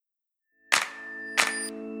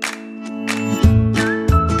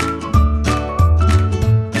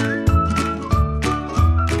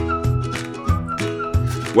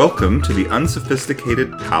Welcome to The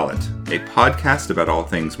Unsophisticated Palate, a podcast about all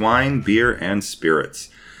things wine, beer, and spirits.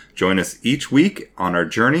 Join us each week on our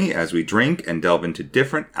journey as we drink and delve into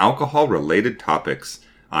different alcohol-related topics.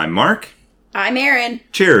 I'm Mark. I'm Erin.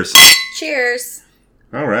 Cheers. Cheers.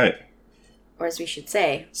 All right. Or as we should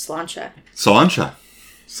say, sláinte. Sláinte.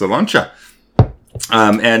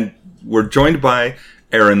 And we're joined by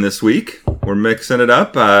Erin this week. We're mixing it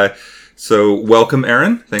up. So welcome,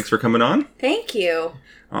 Erin. Thanks for coming on. Thank you.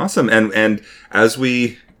 Awesome. And as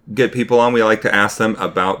we get people on, we like to ask them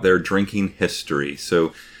about their drinking history.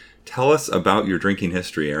 So tell us about your drinking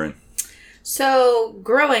history, Erin. So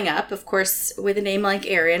growing up, of course, with a name like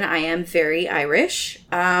Erin, I am very Irish.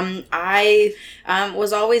 I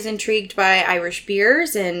was always intrigued by Irish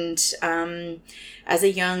beers, and as a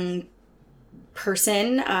young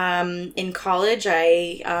person in college,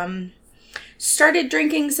 I started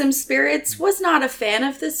drinking some spirits, was not a fan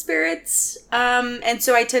of the spirits, and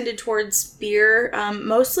so I tended towards beer,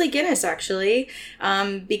 mostly Guinness actually,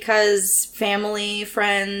 because family,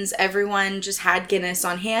 friends, everyone just had Guinness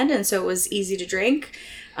on hand, and so it was easy to drink.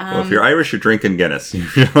 Well, if you're Irish, you're drinking Guinness.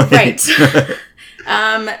 Right. So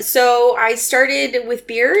I started with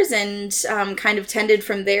beers and kind of tended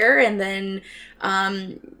from there, and then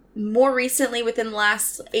more recently, within the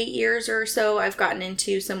last 8 years or so, I've gotten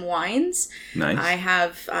into some wines. Nice. I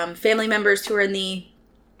have family members who are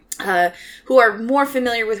who are more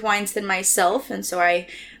familiar with wines than myself, and so I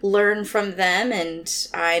learn from them, and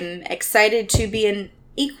I'm excited to be an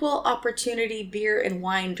equal opportunity beer and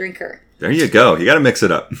wine drinker. There you go. You got to mix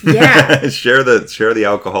it up. Yeah. share the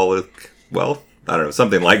alcoholic. Well, I don't know,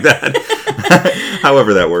 something like that.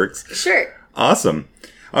 However that works. Sure. Awesome.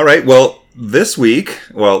 All right. Well, this week,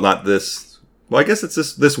 I guess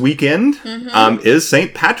it's this weekend, is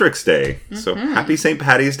St. Patrick's Day. Mm-hmm. So happy St.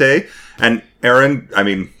 Patty's Day. And Erin, I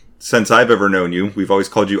mean, since I've ever known you, we've always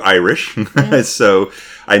called you Irish. Mm-hmm. So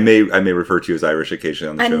I may refer to you as Irish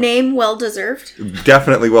occasionally on the show. A name well-deserved.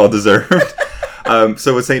 Definitely well-deserved.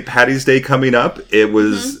 So with St. Patty's Day coming up, it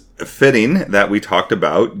was fitting that we talked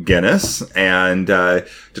about Guinness. And to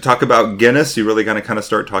talk about Guinness, you really got to kind of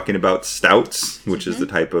start talking about stouts, which is the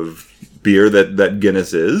type of beer that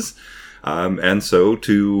Guinness is. And so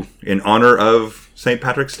in honor of St.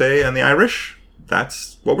 Patrick's Day and the Irish,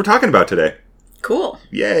 that's what we're talking about today. Cool.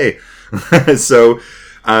 Yay. So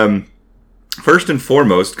first and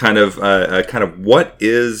foremost, kind of what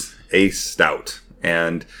is a stout?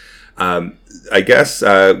 And I guess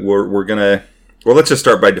we're going to... Well, let's just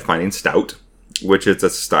start by defining stout, which is a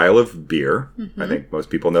style of beer. Mm-hmm. I think most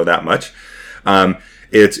people know that much.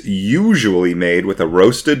 It's usually made with a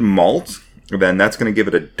roasted malt. Then that's going to give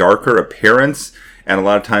it a darker appearance. And a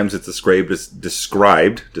lot of times it's described,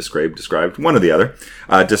 one or the other,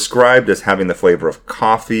 described as having the flavor of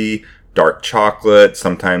coffee, dark chocolate,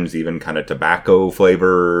 sometimes even kind of tobacco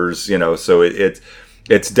flavors, so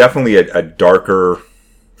it's definitely a darker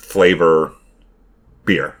flavor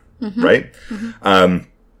beer. Mm-hmm. Right? Mm-hmm.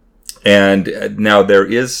 And now there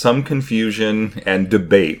is some confusion and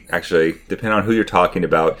debate, actually, depending on who you're talking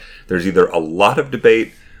about. There's either a lot of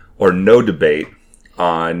debate or no debate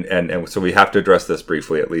on, and so we have to address this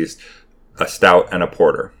briefly at least, a stout and a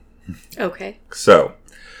porter. Okay. So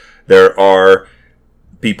there are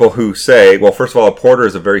people who say, well, first of all, a porter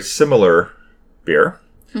is a very similar beer.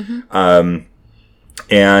 Mm-hmm.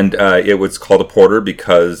 And it was called a porter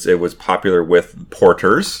because it was popular with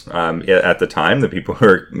porters at the time. The people who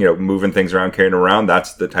are moving things around, carrying around,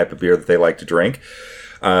 that's the type of beer that they like to drink.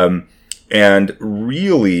 And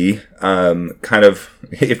really, kind of,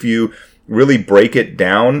 if you really break it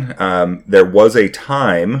down, there was a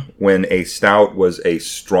time when a stout was a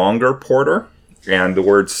stronger porter. And the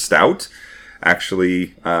word stout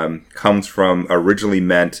actually comes from, originally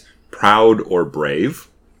meant proud or brave.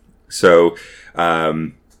 So...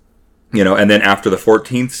 and then after the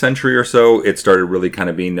 14th century or so, it started really kind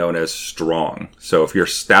of being known as strong. So if you're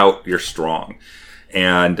stout, you're strong.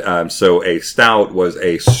 And so a stout was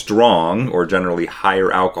a strong, or generally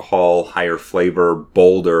higher alcohol, higher flavor,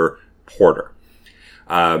 bolder porter.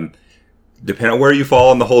 Depending on where you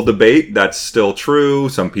fall in the whole debate, that's still true.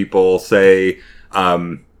 Some people say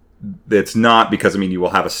it's not, because, you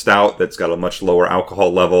will have a stout that's got a much lower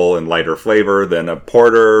alcohol level and lighter flavor than a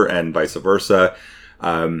porter, and vice versa.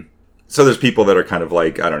 So there's people that are kind of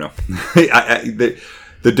like, I don't know.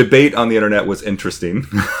 The debate on the internet was interesting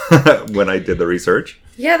when I did the research.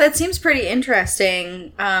 Yeah, that seems pretty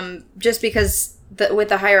interesting. Just because with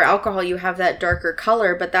the higher alcohol, you have that darker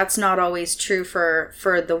color, but that's not always true for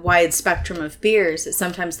the wide spectrum of beers.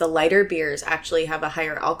 Sometimes the lighter beers actually have a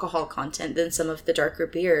higher alcohol content than some of the darker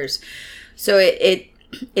beers. So it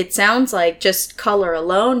it sounds like just color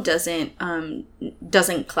alone doesn't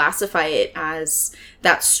classify it as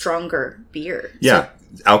that stronger beer. Yeah.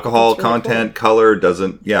 So alcohol really content, cool. Color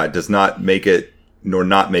does not make it, nor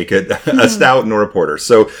not make it a stout nor a porter.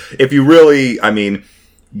 So if you really,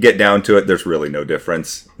 get down to it, there's really no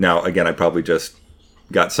difference. Now, again, I probably just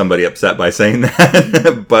got somebody upset by saying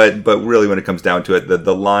that, but really when it comes down to it,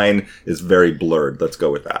 the line is very blurred. Let's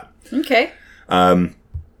go with that. Okay.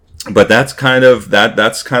 But that's kind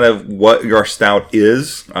of what your stout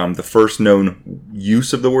is. The first known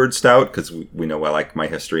use of the word stout, because we know I like my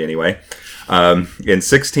history anyway. In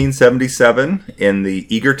 1677, in the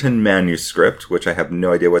Egerton manuscript, which I have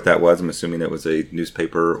no idea what that was. I'm assuming it was a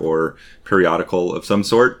newspaper or periodical of some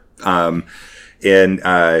sort.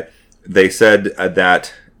 They said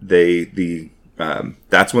that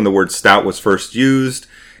that's when the word stout was first used.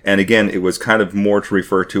 And again, it was kind of more to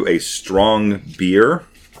refer to a strong beer.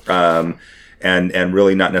 And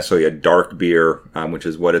really not necessarily a dark beer, which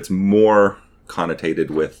is what it's more connotated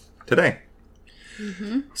with today.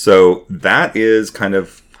 Mm-hmm. So that is kind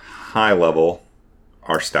of high level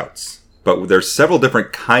our stouts. But there's several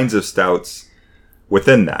different kinds of stouts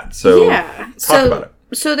within that. So talk about it.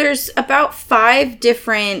 So there's about 5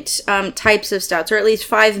 different types of stouts, or at least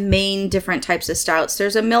 5 main different types of stouts.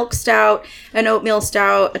 There's a milk stout, an oatmeal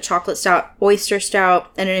stout, a chocolate stout, oyster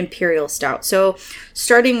stout, and an imperial stout. So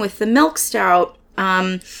starting with the milk stout,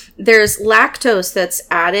 there's lactose that's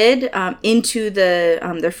added into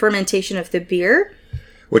the fermentation of the beer.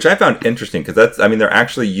 Which I found interesting, because they're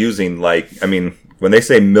actually using when they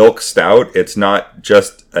say milk stout, it's not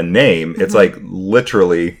just a name. Mm-hmm. It's like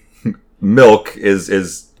literally... milk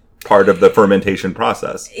is part of the fermentation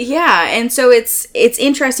process. Yeah, and so it's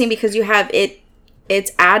interesting because you have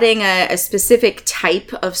it's adding a specific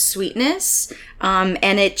type of sweetness,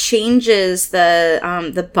 and it changes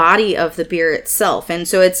the body of the beer itself, and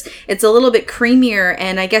so it's a little bit creamier.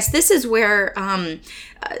 And I guess this is where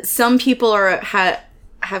some people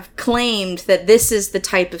have claimed that this is the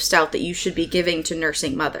type of stout that you should be giving to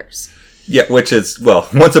nursing mothers. Yeah, which is,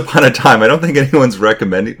 once upon a time, I don't think anyone's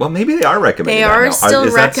recommending. Well, maybe they are recommending. They are now. still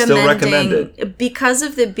is recommending. That still recommended? Because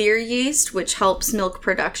of the beer yeast, which helps milk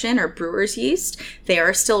production, or brewer's yeast, they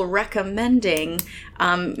are still recommending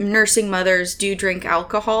nursing mothers do drink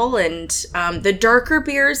alcohol. And the darker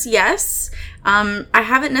beers, yes. I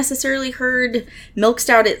haven't necessarily heard milk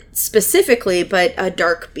stout specifically, but a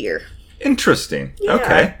dark beer. Interesting. Yeah.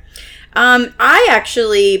 Okay. I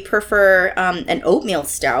actually prefer an oatmeal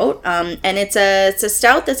stout, and it's a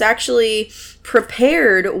stout that's actually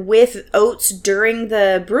prepared with oats during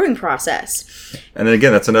the brewing process. And then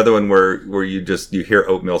again, that's another one where you hear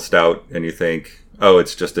oatmeal stout and you think, oh,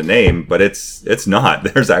 it's just a name, but it's not.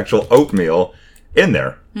 There's actual oatmeal in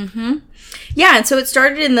there. Mm-hmm. Yeah, and so it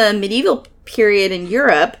started in the medieval period in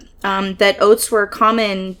Europe, that oats were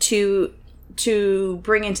common to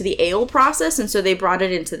bring into the ale process, and so they brought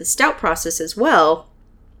it into the stout process as well.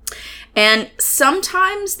 And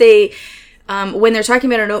sometimes they, when they're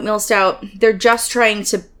talking about an oatmeal stout, they're just trying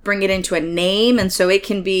to bring it into a name, and so it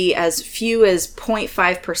can be as few as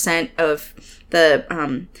 0.5% of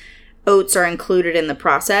the oats are included in the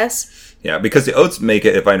process. Yeah, because the oats make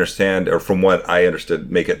it, if I understand, or from what I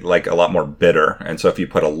understood, make it like a lot more bitter. And so if you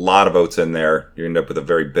put a lot of oats in there, you end up with a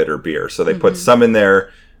very bitter beer. So they put some in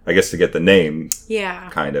there, I guess, to get the name. Yeah.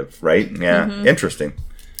 Kind of, right? Yeah. Mm-hmm. Interesting.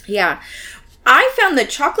 Yeah. I found the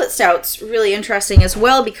chocolate stouts really interesting as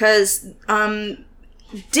well, because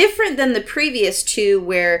different than the previous two,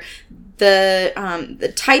 where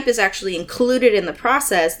the type is actually included in the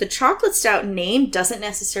process, the chocolate stout name doesn't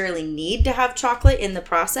necessarily need to have chocolate in the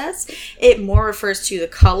process. It more refers to the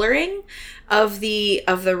coloring of the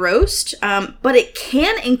roast, but it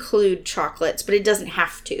can include chocolates, but it doesn't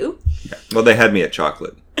have to. Yeah. Well, they had me at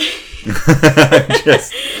chocolate.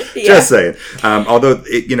 just saying. Although,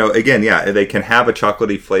 again, they can have a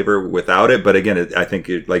chocolatey flavor without it, but again, I think,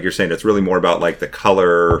 like you're saying, it's really more about like the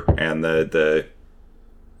color and the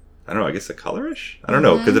I don't know, I guess the colorish? I don't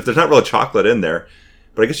know, because if there's not real chocolate in there,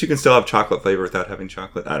 but I guess you can still have chocolate flavor without having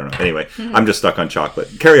chocolate. I don't know. Anyway, I'm just stuck on chocolate.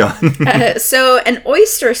 Carry on. So an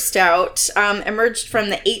oyster stout emerged from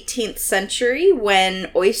the 18th century,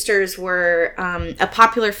 when oysters were a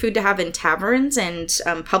popular food to have in taverns and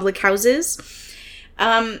public houses.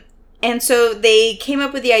 And so they came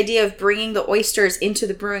up with the idea of bringing the oysters into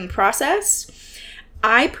the brewing process.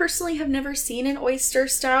 I personally have never seen an oyster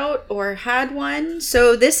stout or had one,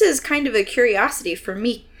 so this is kind of a curiosity for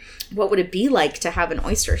me. What would it be like to have an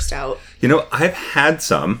oyster stout? I've had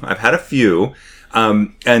some. I've had a few.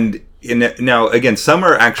 Now, again, some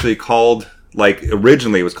are actually called, like,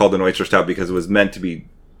 originally it was called an oyster stout because it was meant to be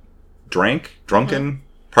drunken,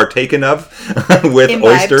 partaken of with Imbibed.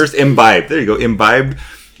 oysters. Imbibed. There you go. Imbibed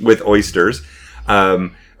with oysters.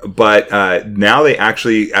 But now they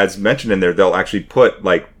actually, as mentioned in there, they'll actually put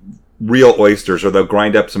like real oysters, or they'll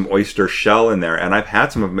grind up some oyster shell in there. And I've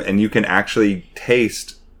had some of them, and you can actually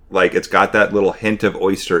taste like it's got that little hint of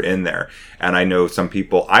oyster in there. And I know some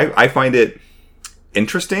people, I find it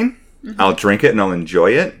interesting. Mm-hmm. I'll drink it and I'll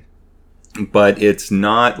enjoy it, but it's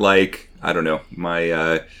not like, I don't know,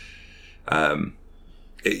 my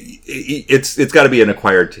it's got to be an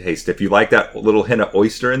acquired taste. If you like that little hint of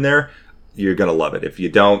oyster in there, you're gonna love it. If you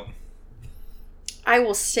don't, I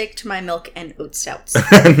will stick to my milk and oat stouts.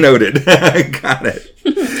 Noted. Got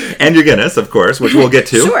it. And your Guinness, of course, which we'll get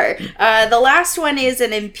to. Sure. The last one is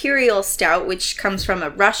an imperial stout, which comes from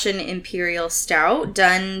a Russian imperial stout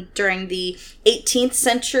done during the 18th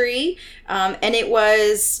century. And it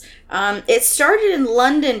was, it started in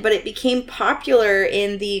London, but it became popular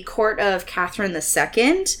in the court of Catherine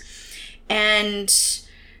II. And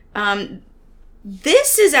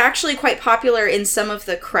this is actually quite popular in some of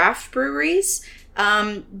the craft breweries.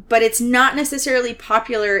 But it's not necessarily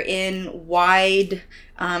popular in wide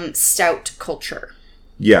stout culture.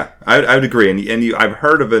 Yeah, I would agree. And I've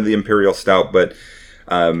heard of the Imperial Stout, but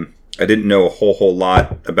I didn't know a whole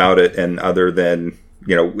lot about it. And other than,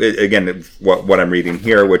 again, what I'm reading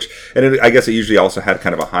here, I guess it usually also had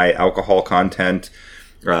kind of a high alcohol content.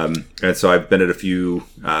 And so I've been at a few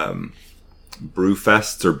brew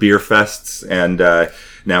fests or beer fests, and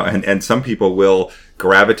now and some people will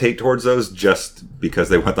gravitate towards those just because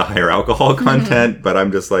they want the higher alcohol content. Mm-hmm. But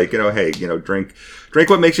I'm just like, hey, drink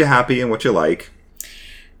what makes you happy and what you like.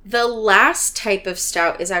 The last type of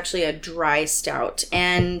stout is actually a dry stout.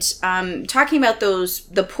 And talking about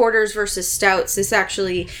the porters versus stouts, this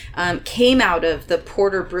actually came out of the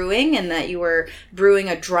porter brewing, and that you were brewing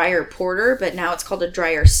a drier porter, but now it's called a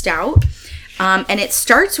drier stout. And it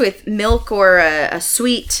starts with milk or a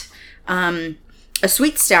sweet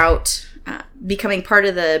stout becoming part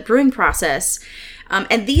of the brewing process.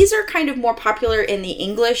 And these are kind of more popular in the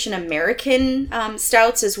English and American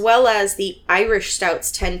stouts, as well as the Irish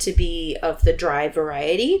stouts tend to be of the dry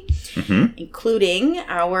variety, mm-hmm. including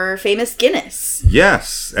our famous Guinness.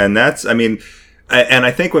 Yes, and and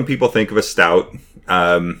I think when people think of a stout,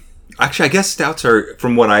 actually, I guess stouts are,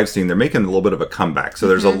 from what I've seen, they're making a little bit of a comeback. So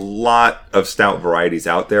there's mm-hmm. a lot of stout varieties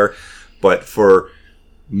out there, but for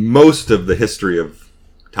most of the history of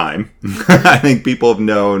time, I think people have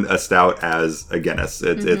known a stout as a Guinness.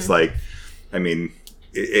 It's like,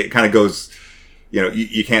 it kind of goes,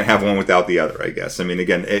 you can't have one without the other, I guess.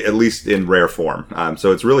 Again, at least in rare form.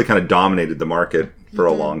 So it's really kind of dominated the market for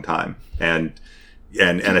a long time. And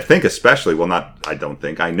I think especially,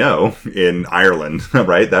 I know in Ireland,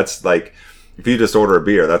 right? That's like, if you just order a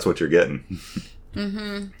beer, that's what you're getting.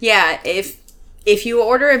 Mm-hmm. Yeah. If you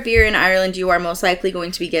order a beer in Ireland, you are most likely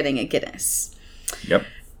going to be getting a Guinness. Yep.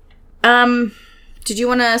 Did you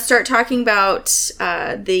want to start talking about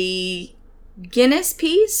the Guinness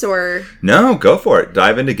piece, or? No, go for it.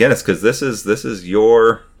 Dive into Guinness, because this is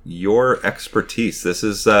your expertise. This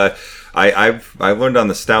is I've learned on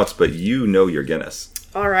the stouts, but your Guinness.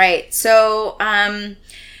 All right. So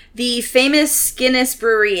the famous Guinness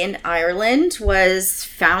Brewery in Ireland was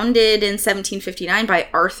founded in 1759 by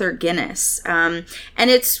Arthur Guinness. And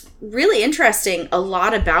it's really interesting, a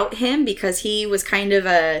lot about him, because he was kind of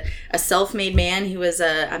a self-made man. He was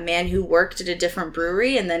a man who worked at a different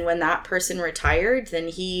brewery, and then when that person retired, then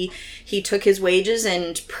he took his wages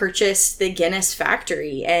and purchased the Guinness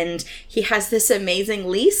factory. And he has this amazing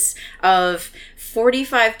lease of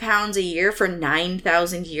 £45 a year for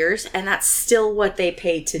 9,000 years, and that's still what they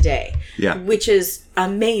pay today. Yeah, which is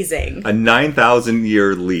amazing. A 9,000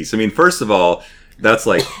 year lease. First of all, that's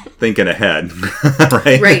like thinking ahead,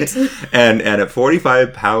 right? Right. And at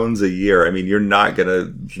 £45 a year, you're not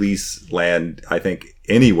gonna lease land, I think,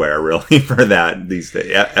 anywhere really for that these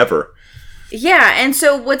days, ever. Yeah, and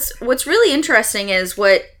so what's really interesting is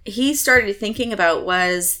what he started thinking about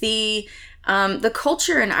was the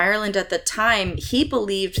culture in Ireland at the time. He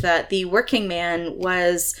believed that the working man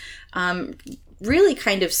was really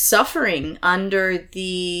kind of suffering under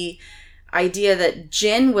the idea that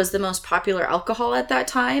gin was the most popular alcohol at that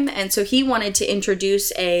time, and so he wanted to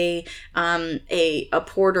introduce a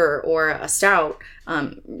porter or a stout.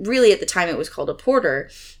 Really, at the time, it was called a porter,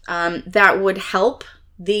 that would help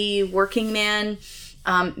the working man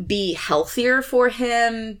be healthier for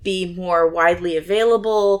him, be more widely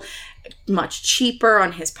available, much cheaper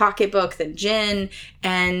on his pocketbook than gin,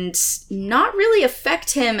 and not really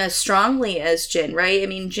affect him as strongly as gin, right? I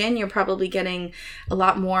mean, gin, you're probably getting a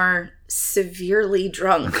lot more severely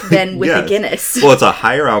drunk than with the Guinness. Well, it's a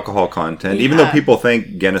higher alcohol content. Even though people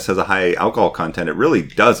think Guinness has a high alcohol content, it really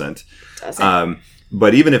doesn't.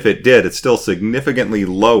 But even if it did, it's still significantly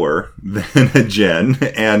lower than a gin,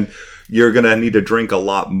 and you're going to need to drink a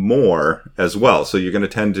lot more as well. So you're going to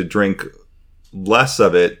tend to drink less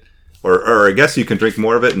of it, or I guess you can drink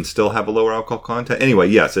more of it and still have a lower alcohol content. Anyway,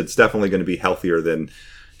 yes, it's definitely going to be healthier than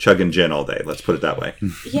chugging gin all day. Let's put it that way.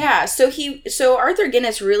 Yeah. So Arthur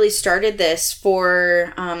Guinness really started this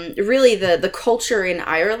for really the culture in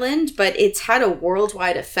Ireland, but it's had a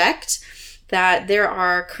worldwide effect. That there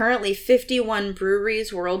are currently 51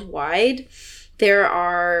 breweries worldwide. It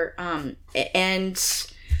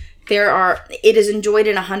is enjoyed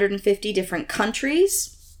in 150 different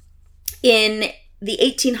countries. In the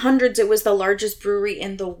 1800s, it was the largest brewery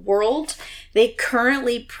in the world. They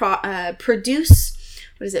currently produce,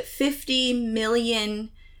 50 million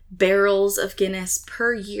barrels of Guinness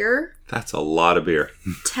per year. That's a lot of beer.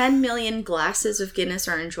 10 million glasses of Guinness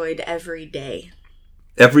are enjoyed every day.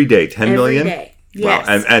 Every day, 10 million? Every day, yes.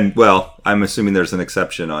 Wow. And well, I'm assuming there's an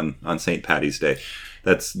exception on St. Paddy's Day.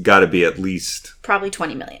 That's got to be at least... Probably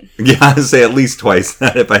 20 million. Yeah, I'd say at least twice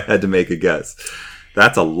that if I had to make a guess.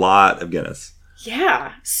 That's a lot of Guinness.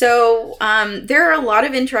 Yeah. So there are a lot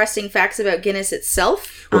of interesting facts about Guinness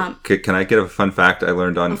itself. Well, can I get a fun fact I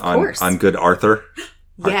learned on good Arthur?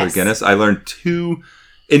 Arthur Guinness. I learned 2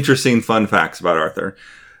 interesting fun facts about Arthur.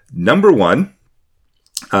 Number 1,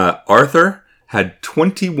 Arthur had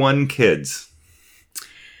 21 kids.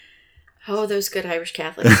 Oh, those good Irish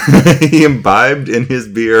Catholics. He imbibed in his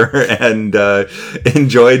beer and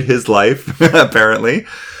enjoyed his life, apparently.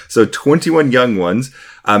 So 21 young ones.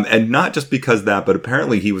 And not just because of that, but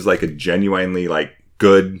apparently he was like a genuinely like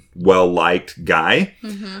good, well-liked guy.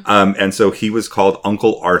 Mm-hmm. And so he was called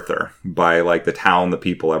Uncle Arthur by like the town, the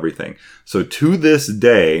people, everything. So to this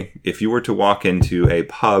day, if you were to walk into a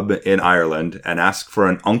pub in Ireland and ask for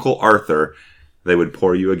an Uncle Arthur, they would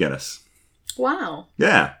pour you a Guinness. Wow.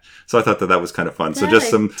 Yeah. So I thought that was kind of fun. That so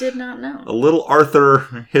just I did not know. A little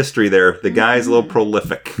Arthur history there. The guy's a little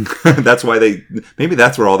prolific. That's why maybe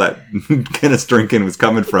that's where all that Guinness drinking was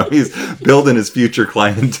coming from. He's building his future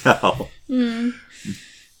clientele. Mm.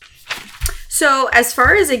 So as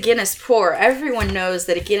far as a Guinness pour, everyone knows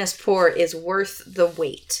that a Guinness pour is worth the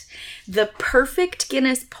wait. The perfect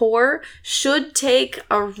Guinness pour should take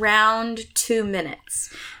around 2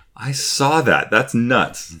 minutes. I saw that. That's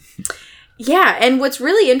nuts. Yeah, and what's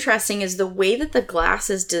really interesting is the way that the glass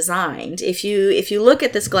is designed. If you look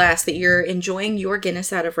at this glass that you're enjoying your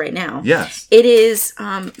Guinness out of right now, yes, it is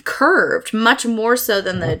curved, much more so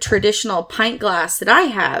than the traditional pint glass that I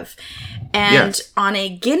have. And on a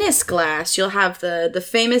Guinness glass, you'll have the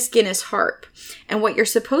famous Guinness harp. And what you're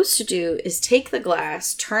supposed to do is take the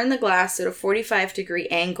glass, turn the glass at a 45-degree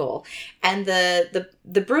angle, and the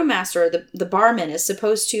brewmaster or the barman is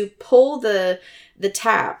supposed to pull the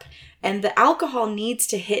tap, and the alcohol needs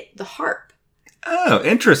to hit the harp. Oh,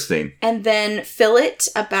 interesting. And then fill it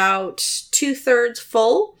about 2/3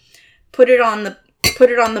 full, put it on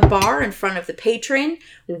the bar in front of the patron,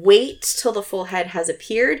 wait till the full head has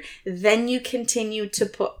appeared, then you continue to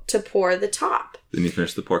pour the top. Then you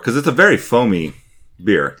finish the pour. Because it's a very foamy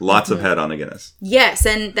beer. Lots of head on a Guinness. Yes,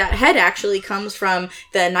 and that head actually comes from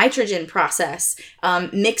the nitrogen process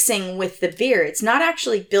mixing with the beer. It's not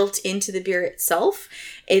actually built into the beer itself.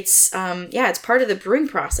 It's part of the brewing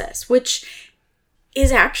process, which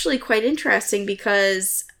is actually quite interesting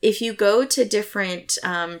because if you go to different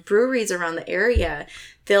breweries around the area,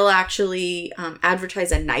 they'll actually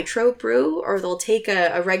advertise a nitro brew, or they'll take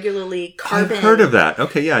a regularly carbon... I've heard of that.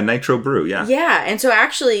 Okay, yeah, nitro brew, yeah. Yeah, and so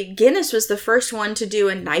actually Guinness was the first one to do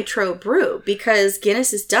a nitro brew because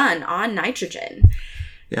Guinness is done on nitrogen.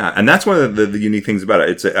 Yeah, and that's one of the unique things about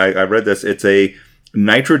it. I read this. It's a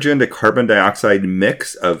nitrogen to carbon dioxide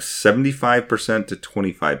mix of 75% to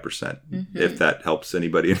 25%, if that helps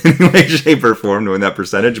anybody in any way, shape, or form knowing that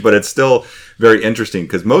percentage. But it's still very interesting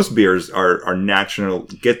because most beers are natural,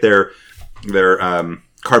 get their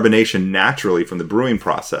carbonation naturally from the brewing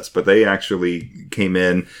process, but they actually came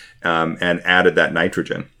in and added that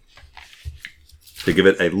nitrogen to give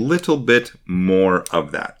it a little bit more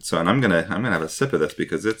of that. So, and I'm gonna have a sip of this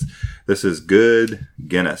because this is good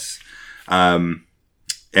Guinness.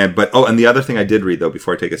 And the other thing I did read though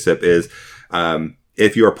before I take a sip is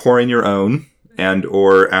if you are pouring your own, and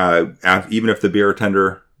or even if the beer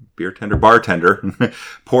tender bartender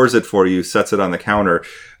pours it for you, sets it on the counter.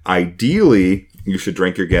 Ideally, you should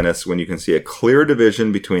drink your Guinness when you can see a clear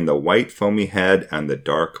division between the white foamy head and the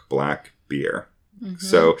dark black beer. Mm-hmm.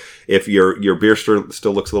 So if your beer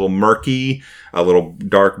still looks a little murky, a little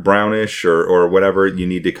dark brownish or whatever, you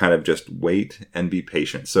need to kind of just wait and be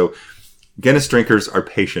patient. So Guinness drinkers are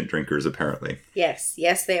patient drinkers, apparently.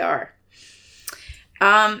 Yes, they are.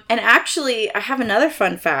 And actually, I have another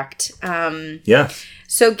fun fact. Yes.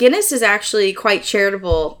 So Guinness is actually quite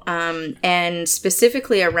charitable, and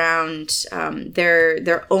specifically around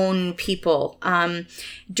their own people.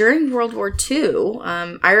 During World War II,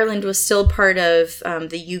 Ireland was still part of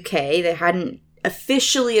the UK. They hadn't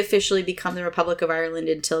officially become the Republic of Ireland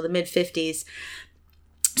until the mid-50s.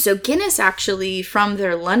 So Guinness actually, from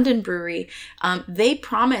their London brewery, they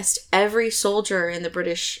promised every soldier in the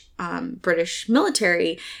British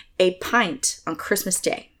military a pint on Christmas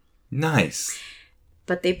Day. Nice.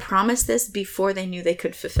 But they promised this before they knew they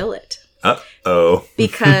could fulfill it. Uh-oh.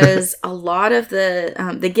 Because a lot of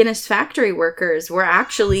the Guinness factory workers were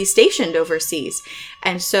actually stationed overseas.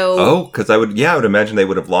 And so... Oh, because I would imagine they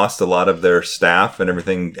would have lost a lot of their staff and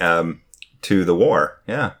everything to the war.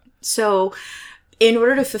 Yeah. So... in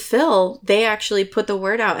order to fulfill, they actually put the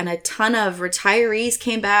word out, and a ton of retirees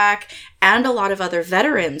came back, and a lot of other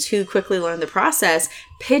veterans who quickly learned the process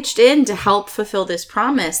pitched in to help fulfill this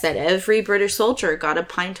promise that every British soldier got a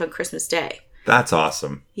pint on Christmas Day. That's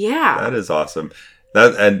awesome. Yeah. That is awesome.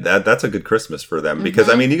 That's a good Christmas for them, because,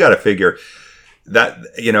 I mean, you got to figure that,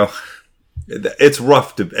 it's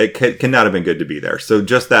rough it cannot have been good to be there. So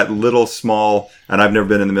just that little small, and I've never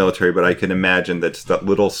been in the military, but I can imagine that just that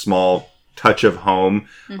little small touch of home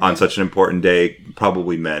on such an important day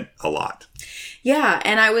probably meant a lot. Yeah,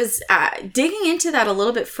 and I was digging into that a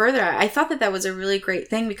little bit further. I thought that was a really great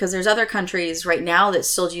thing, because there's other countries right now that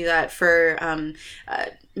still do that for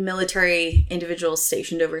military individuals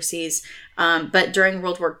stationed overseas. But during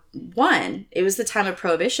World War I, it was the time of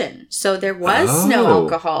Prohibition. So there was no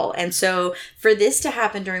alcohol. And so for this to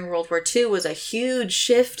happen during World War II was a huge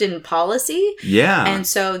shift in policy. Yeah. And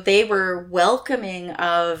so they were welcoming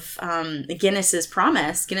of Guinness's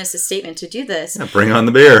promise, Guinness's statement to do this. Yeah, bring on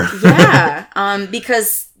the beer. Yeah.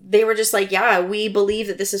 Because they were just like, yeah, we believe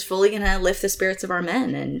that this is fully going to lift the spirits of our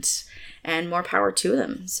men, and more power to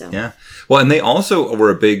them. So yeah. Well, and they also were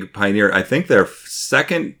a big pioneer. I think their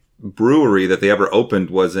second brewery that they ever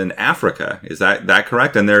opened was in Africa. Is that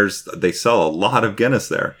correct? And they sell a lot of Guinness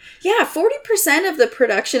there. Yeah, 40% of the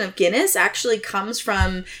production of Guinness actually comes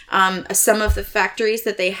from some of the factories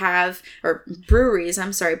that they have, or breweries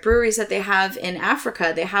that they have in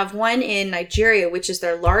Africa. They have one in Nigeria, which is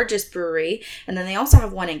their largest brewery, and then they also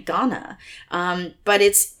have one in Ghana. But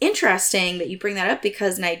it's interesting that you bring that up,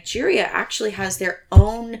 because Nigeria actually has their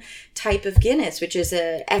own type of Guinness, which is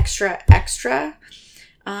a extra.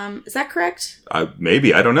 Is that correct?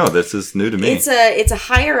 Maybe. I don't know. This is new to me. It's a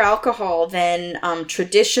higher alcohol than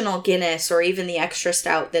traditional Guinness, or even the extra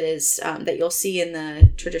stout that is that you'll see in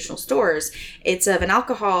the traditional stores. It's of an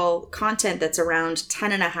alcohol content that's around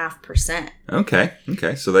 10.5%.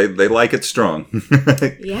 Okay. So they like it strong.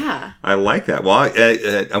 Yeah. I like that. Well,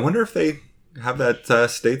 I wonder if they have that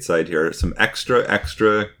stateside here. Some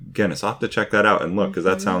extra Guinness. I'll have to check that out and look, because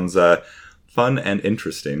that sounds fun and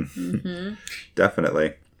interesting. Mm-hmm.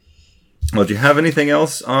 Definitely. Well, do you have anything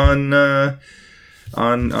else on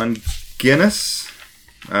Guinness?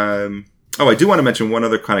 I do want to mention one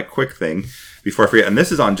other kind of quick thing before I forget, and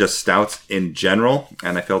this is on just stouts in general,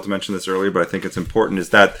 and I failed to mention this earlier, but I think it's important, is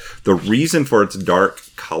that the reason for its dark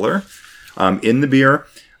color in the beer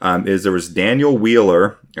is there was Daniel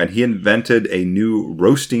Wheeler, and he invented a new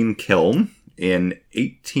roasting kiln in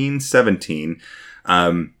 1817.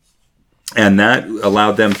 And that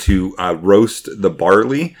allowed them to roast the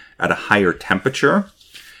barley at a higher temperature.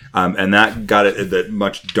 And that got it the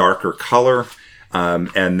much darker color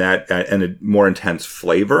and a more intense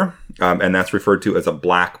flavor. And that's referred to as a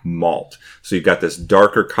black malt. So you've got this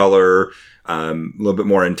darker color, a little bit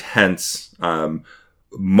more intense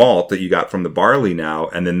malt that you got from the barley now.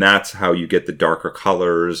 And then that's how you get the darker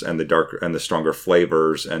colors and the stronger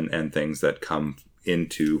flavors and things that come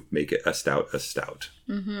into make it a stout.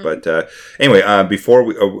 Mm-hmm. But anyway, before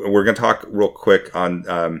we're going to talk real quick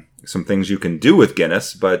on some things you can do with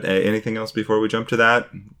Guinness. But anything else before we jump to that?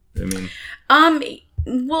 I mean,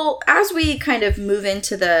 well, as we kind of move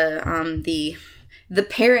into the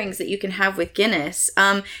pairings that you can have with Guinness,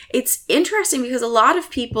 it's interesting because a lot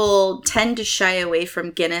of people tend to shy away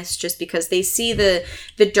from Guinness just because they see the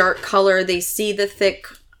dark color, they see the thick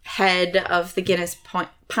head of the Guinness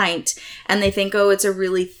pint, and they think, oh, it's a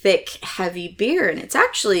really thick, heavy beer. And it's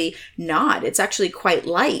actually not. It's actually quite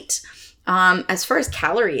light. As far as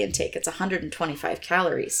calorie intake, it's 125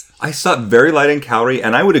 calories. I saw it very light in calorie,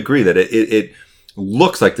 and I would agree that it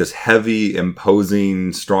looks like this heavy,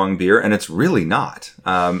 imposing, strong beer, and it's really not.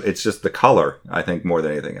 It's just the color, I think, more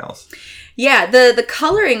than anything else. Yeah, the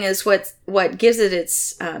coloring is what gives it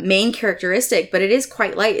its main characteristic, but it is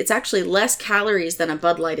quite light. It's actually less calories than a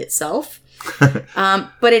Bud Light itself.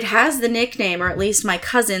 But it has the nickname, or at least my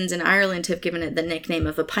cousins in Ireland have given it the nickname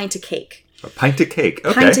of a pint of cake. A pint of cake.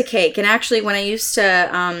 Okay. Pint of cake. And actually, when I used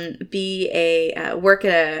to work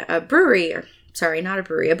at a brewery,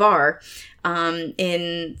 a bar,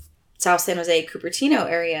 in South San Jose, Cupertino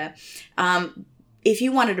area, if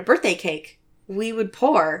you wanted a birthday cake, we would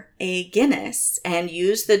pour a Guinness and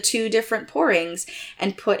use the 2 different pourings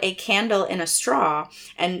and put a candle in a straw,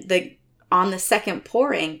 and on the second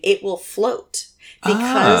pouring, it will float.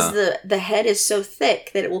 Because the head is so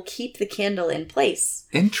thick that it will keep the candle in place.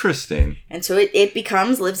 Interesting. And so it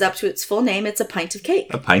lives up to its full name. It's a pint of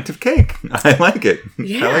cake. A pint of cake. I like it.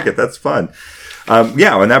 Yeah. I like it. That's fun. And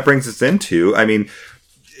that brings us into,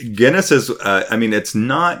 Guinness is, it's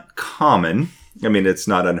not common. It's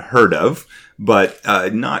not unheard of, but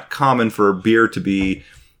not common for beer to be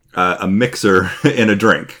a mixer in a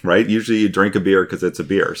drink, right? Usually you drink a beer because it's a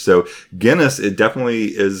beer. So Guinness, it definitely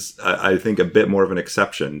is, I think, a bit more of an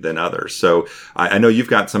exception than others. So I know you've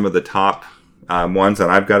got some of the top ones,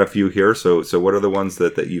 and I've got a few here. So what are the ones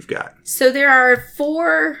that you've got? So there are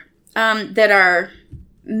 4 that are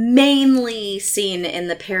mainly seen in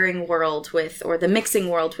the pairing world or the mixing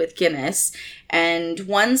world with Guinness. And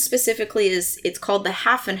one specifically it's called the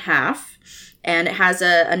half and half. And it has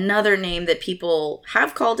another name that people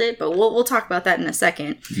have called it, but we'll talk about that in a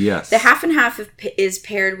second. Yes. The half and half is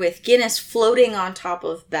paired with Guinness floating on top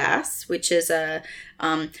of Bass, which is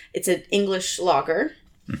it's an English lager.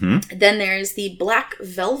 Mm-hmm. Then there's the Black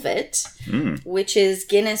Velvet, which is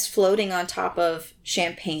Guinness floating on top of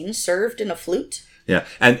champagne served in a flute. Yeah,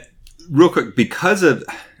 and real quick, because of,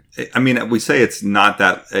 we say it's not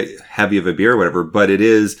that heavy of a beer or whatever, but it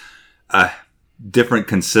is different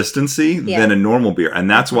consistency than a normal beer, and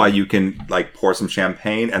that's why you can pour some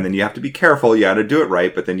champagne, and then you have to be careful, you got to do it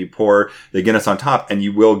right, but then you pour the Guinness on top and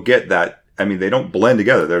you will get that. They don't blend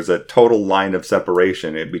together. There's a total line of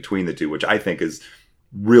separation in between the two, which I think is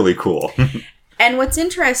really cool. And what's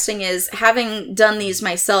interesting is, having done these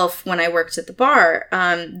myself when I worked at the bar,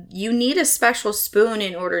 you need a special spoon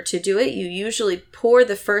in order to do it. You usually pour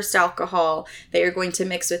the first alcohol that you're going to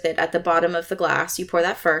mix with it at the bottom of the glass. You pour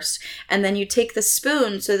that first. And then you take the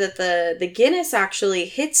spoon so that the Guinness actually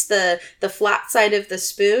hits the flat side of the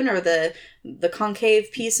spoon, or the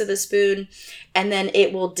concave piece of the spoon, and then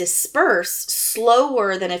it will disperse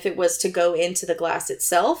slower than if it was to go into the glass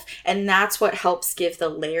itself, and that's what helps give the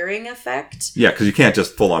layering effect. Yeah, because you can't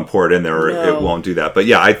just full on pour it in there, or it won't do that. But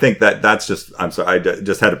yeah, I think that's just, I'm sorry, I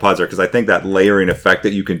just had to pause there, because I think that layering effect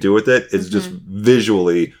that you can do with it is just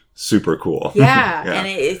visually super cool. Yeah, and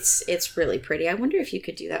it's really pretty. I wonder if you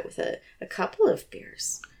could do that with a couple of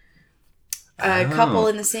beers. A couple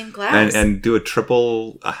in the same glass. And do a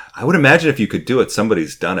triple. I would imagine if you could do it,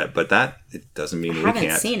 somebody's done it, but it doesn't mean we can't. I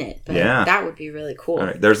haven't seen it, but that would be really cool. All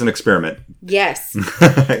right, there's an experiment. Yes.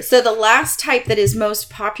 So the last type that is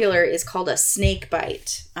most popular is called a snake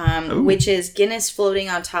bite, which is Guinness floating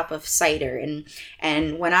on top of cider.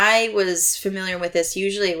 And when I was familiar with this,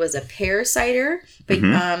 usually it was a pear cider, but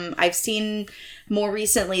I've seen more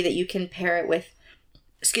recently that you can pair it with,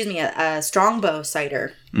 a Strongbow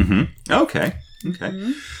cider. Mm-hmm. Okay.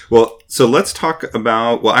 Mm-hmm. Well, so let's talk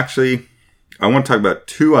about, actually, I want to talk about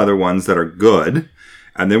 2 other ones that are good,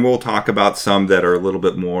 and then we'll talk about some that are a little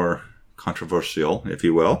bit more controversial, if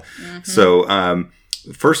you will. Mm-hmm. So,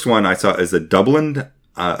 the first one I saw is a Dublin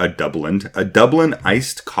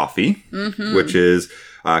iced coffee, which is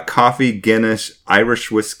coffee, Guinness,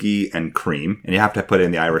 Irish whiskey, and cream. And you have to put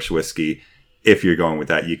in the Irish whiskey if you're going with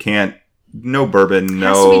that. You can't. No bourbon,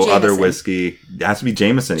 no other whiskey. It has to be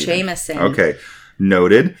Jameson. Jameson. Okay.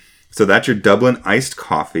 Noted. So that's your Dublin iced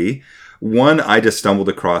coffee. One I just stumbled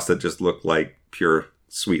across that just looked like pure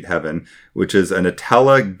sweet heaven, which is a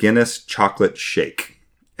Nutella Guinness chocolate shake.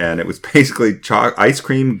 And it was basically ice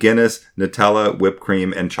cream, Guinness, Nutella, whipped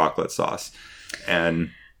cream, and chocolate sauce.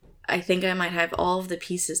 And I think I might have all of the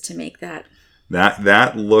pieces to make that.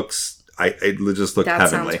 That looks... It just looked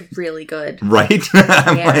heavenly. That sounds really good. Right?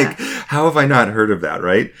 I'm like, how have I not heard of that,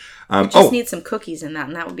 right? You just need some cookies in that,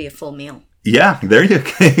 and that would be a full meal. Yeah, there you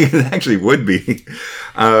go. It actually would be.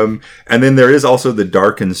 And then there is also the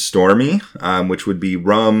Dark and Stormy, which would be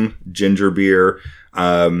rum, ginger beer,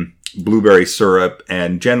 blueberry syrup,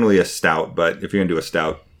 and generally a stout. But if you're going to do a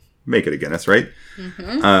stout, make it a Guinness, right?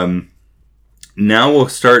 Mm-hmm. Now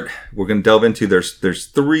we're going to delve into, there's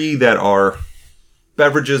 3 that are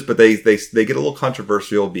beverages, but they get a little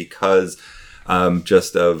controversial because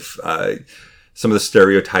just of some of the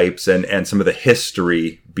stereotypes and some of the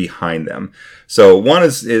history behind them. So one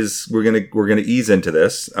is we're gonna ease into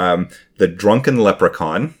this. The drunken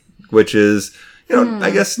leprechaun, which is,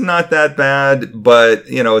 I guess not that bad, but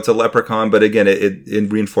it's a leprechaun. But again,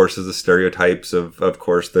 it reinforces the stereotypes of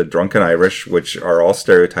course, the drunken Irish, which are all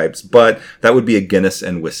stereotypes. But that would be a Guinness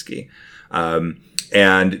and whiskey.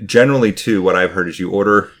 And generally, too, what I've heard is you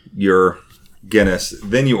order your Guinness,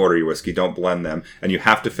 then you order your whiskey. Don't blend them, and you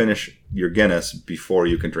have to finish your Guinness before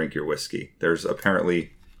you can drink your whiskey. There's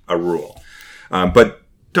apparently a rule, but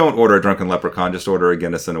don't order a drunken leprechaun. Just order a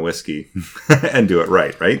Guinness and a whiskey, and do it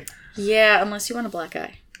right. Yeah, unless you want a black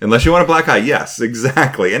eye. Unless you want a black eye, yes,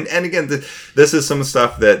 exactly. And again, this is some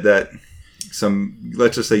stuff that some,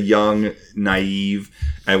 let's just say, young, naive,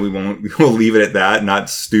 and we'll leave it at that, not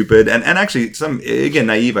stupid. And actually,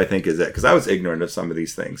 naive, I think, is it, because I was ignorant of some of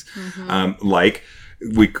these things. Mm-hmm. Like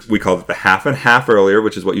we called it the half and half earlier,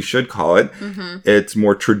 which is what you should call it. Mm-hmm. It's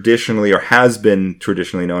more traditionally, or has been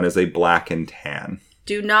traditionally, known as a black and tan.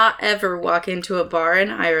 Do not ever walk into a bar in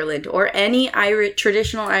Ireland or any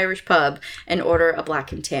traditional Irish pub and order a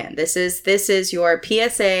black and tan. This is your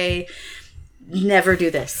PSA. Never do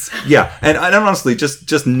this. Yeah, and honestly,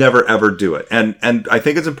 just never ever do it. And I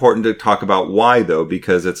think it's important to talk about why, though,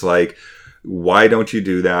 because it's like, why don't you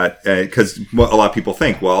do that? Because a lot of people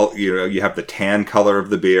think, well, you have the tan color of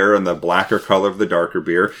the beer and the blacker color of the darker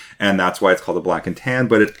beer, and that's why it's called a black and tan.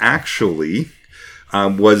 But it actually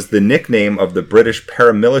was the nickname of the British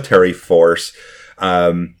paramilitary force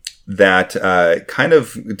that kind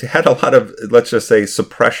of had a lot of, let's just say,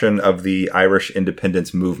 suppression of the Irish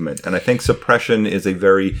independence movement. And I think suppression is a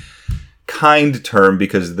very kind term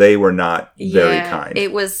because they were not very kind.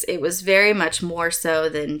 It was very much more so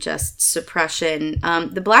than just suppression.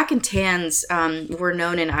 The black and tans were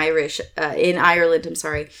known in Ireland,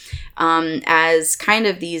 as kind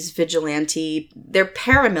of these vigilante. They're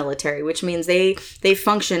paramilitary, which means they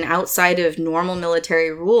function outside of normal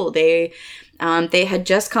military rule. They had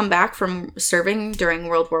just come back from serving during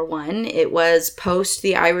World War I. It was post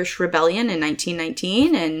the Irish Rebellion in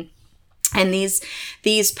 1919, and these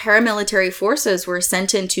paramilitary forces were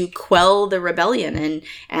sent in to quell the rebellion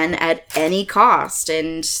and at any cost.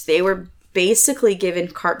 And they were basically given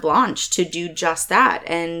carte blanche to do just that.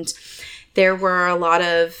 And there were a lot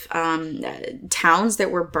of towns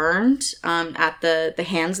that were burned at the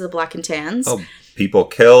hands of the Black and Tans. Oh, people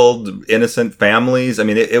killed, innocent families. I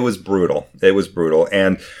mean, it was brutal. It was brutal.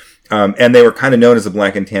 And they were kind of known as the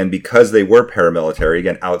Black and Tan because they were paramilitary,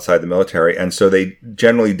 again, outside the military. And so they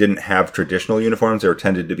generally didn't have traditional uniforms. They were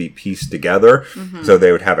tended to be pieced together. Mm-hmm. So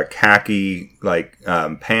they would have a khaki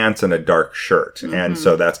pants and a dark shirt. Mm-hmm. And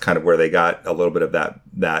so that's kind of where they got a little bit of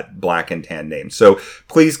that Black and Tan name. So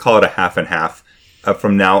please call it a half and half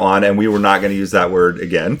from now on. And we were not going to use that word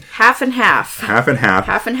again. Half and half. Half and half.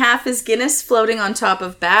 Half and half is Guinness floating on top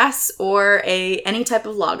of Bass or any type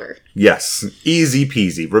of lager. Yes. Easy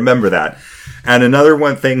peasy. Remember that. And another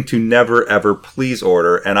one thing to never, ever please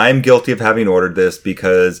order, and I'm guilty of having ordered this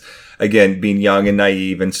because, again, being young and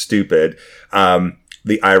naive and stupid,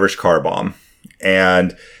 the Irish car bomb.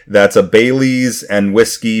 And that's a Baileys and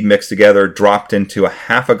whiskey mixed together, dropped into a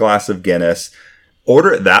half a glass of Guinness.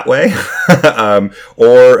 Order it that way,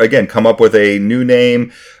 or again, come up with a new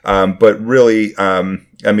name. But really, I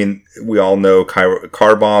mean, we all know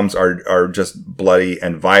car bombs are just bloody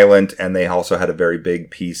and violent, and they also had a very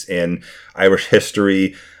big piece in Irish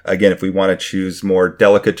history. Again, if we want to choose more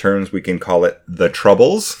delicate terms, we can call it the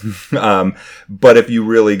Troubles. But if you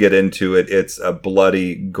really get into it, it's a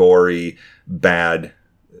bloody, gory, bad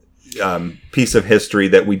piece of history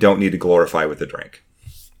that we don't need to glorify with a drink.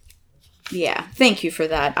 Yeah, thank you for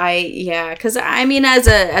that. Because I mean, as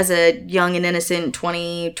a young and innocent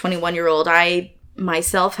 21-year-old, I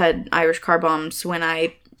myself had Irish car bombs when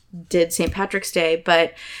I did St. Patrick's Day,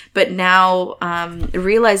 but now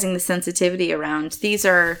realizing the sensitivity around these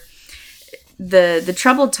are the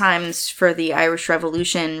troubled times for the Irish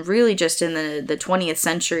Revolution, really just in the 20th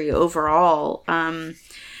century overall,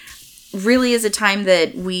 really is a time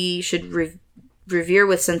that we should revere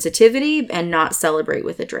with sensitivity and not celebrate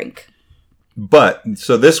with a drink. But,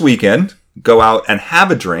 so this weekend, go out and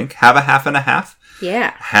have a drink. Have a half and a half.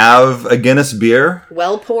 Yeah. Have a Guinness beer.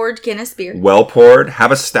 Well-poured Guinness beer. Well-poured.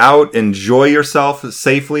 Have a stout. Enjoy yourself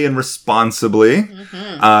safely and responsibly.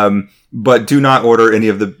 Mm-hmm. But do not order any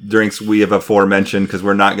of the drinks we have aforementioned because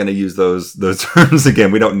we're not going to use those terms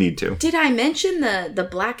again. We don't need to. Did I mention the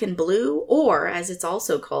black and blue, or as it's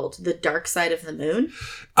also called, the dark side of the moon?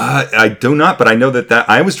 I do not, but I know that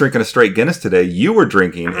I was drinking a straight Guinness today. You were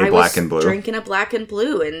drinking a black and blue. I was drinking a black and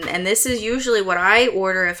blue, and this is usually what I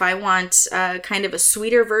order if I want kind of a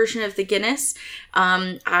sweeter version of the Guinness.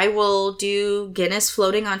 I will do Guinness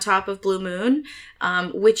floating on top of Blue Moon,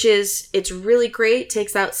 it's really great.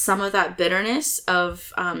 Takes out some of that bitterness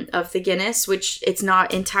of the Guinness, which it's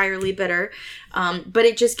not entirely bitter, but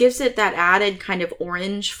it just gives it that added kind of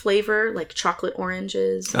orange flavor, like chocolate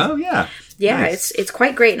oranges. Oh yeah, yeah, nice. It's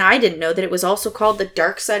quite great, and I didn't know that it was also called the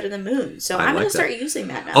dark side of the moon. So I'm going to start using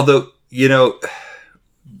that now. Although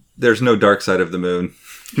there's no dark side of the moon.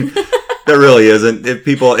 There really isn't. If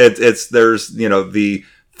people, there's the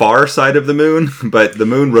far side of the moon, but the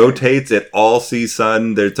moon rotates. It all sees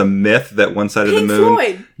sun. There's a myth that one side of the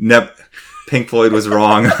moon. Pink Floyd was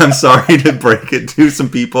wrong. I'm sorry to break it to some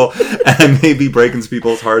people, and I may be breaking some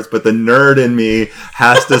people's hearts, but the nerd in me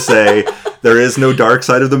has to say there is no dark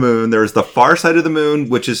side of the moon. There is the far side of the moon,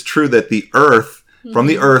 which is true that the Earth. From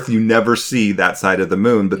the Earth, you never see that side of the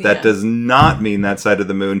moon, but that does not mean that side of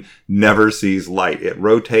the moon never sees light. It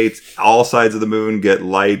rotates. All sides of the moon get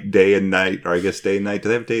light day and night, or I guess day and night. Do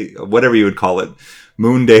they have day? Whatever you would call it.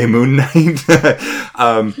 Moon day, moon night.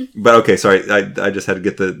 But okay, sorry. I just had to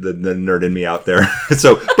get the nerd in me out there.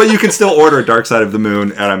 But you can still order a Dark Side of the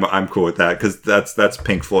Moon, and I'm cool with that because that's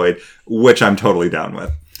Pink Floyd, which I'm totally down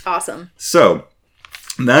with. Awesome. So,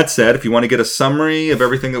 that said, if you want to get a summary of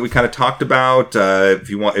everything that we kind of talked about, if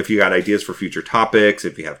you got ideas for future topics,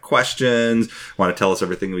 if you have questions, want to tell us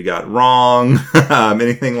everything we got wrong,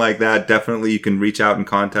 anything like that, definitely you can reach out and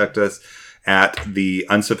contact us at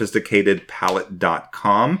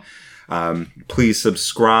theunsophisticatedpalate.com. Please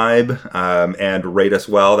subscribe and rate us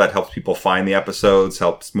well. That helps people find the episodes,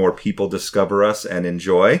 helps more people discover us and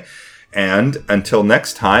enjoy. And until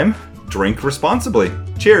next time, drink responsibly.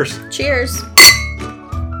 Cheers. Cheers.